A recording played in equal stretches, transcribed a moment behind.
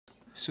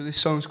So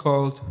this song's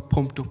called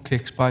Pumped Up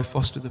Kicks by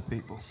Foster the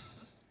People.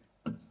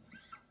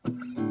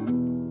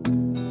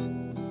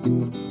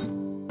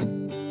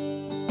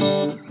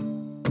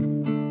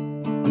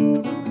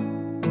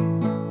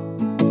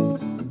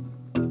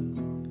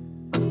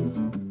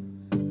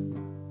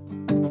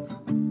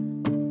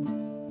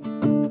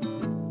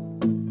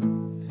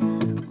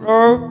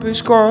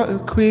 Robert's got a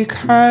quick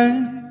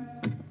hand.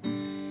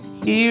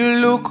 He'll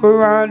look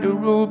around the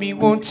room, he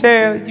won't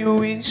tell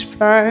you his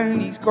plan.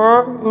 He's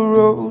got a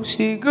roll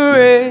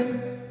cigarette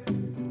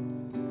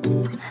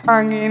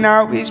hanging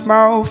out his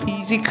mouth.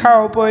 He's a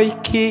cowboy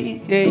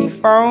kid, yeah, he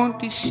found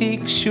a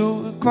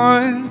 6-shooter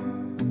gun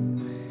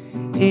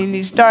in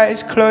his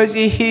dad's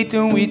closet,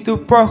 hidden with a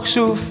box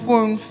of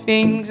fun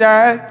things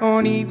I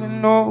don't even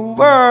know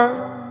what.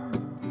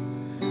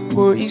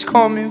 But he's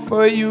coming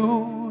for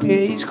you, yeah,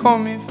 he's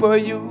coming for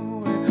you.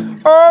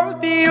 All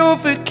the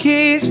other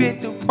kids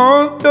with the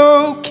pumped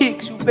up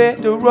kicks, you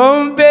better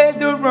run,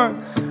 better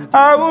run.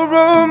 I will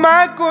run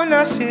my gun,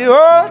 I say.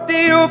 All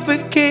the other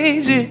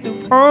kids with the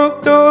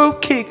pumped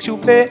up kicks, you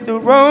better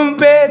run,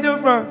 better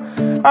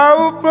run. I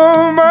will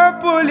run my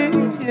bullet,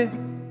 yeah.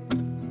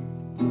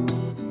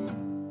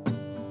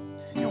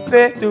 You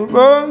better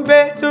run,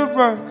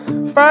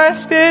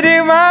 faster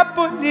than my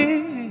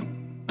bullet.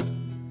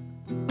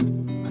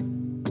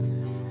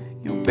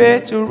 You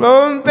better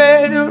run.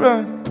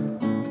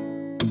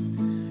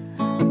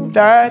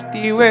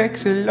 Daddy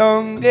works a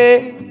long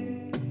day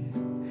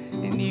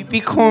and he be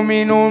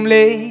coming home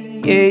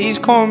late. Yeah, he's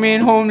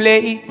coming home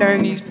late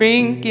and he's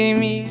bringing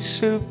me a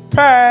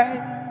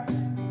surprise.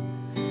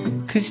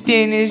 'Cause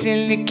dinner's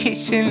in the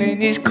kitchen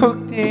and it's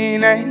cooked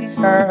in ice.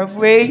 I've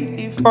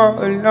waited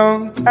for a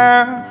long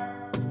time.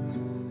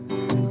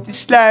 The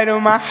slide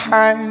of my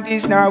hand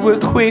is now a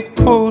quick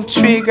pull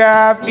trigger.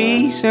 I've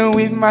reasoned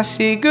with my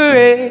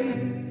cigarette.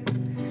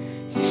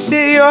 She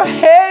said your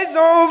head's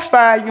on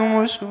fire, you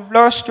must have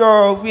lost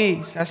your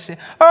wits. I said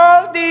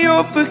all the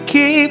other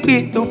kids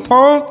with the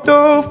pumped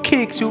up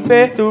kicks, you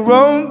better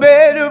run.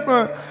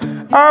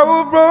 I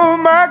will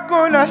run my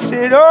gun. I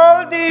said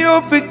all the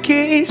other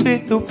kids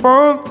with the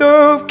pumped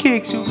up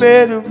kicks, you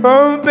better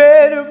run.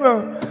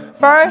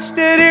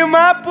 Faster than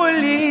my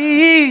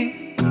bullet.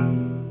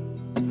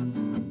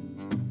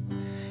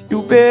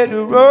 You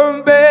better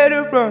run,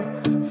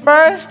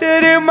 faster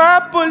than my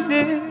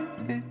bullet.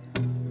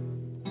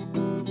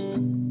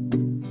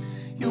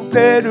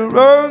 Better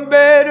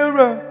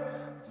run,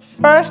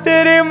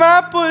 faster than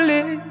my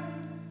bullet.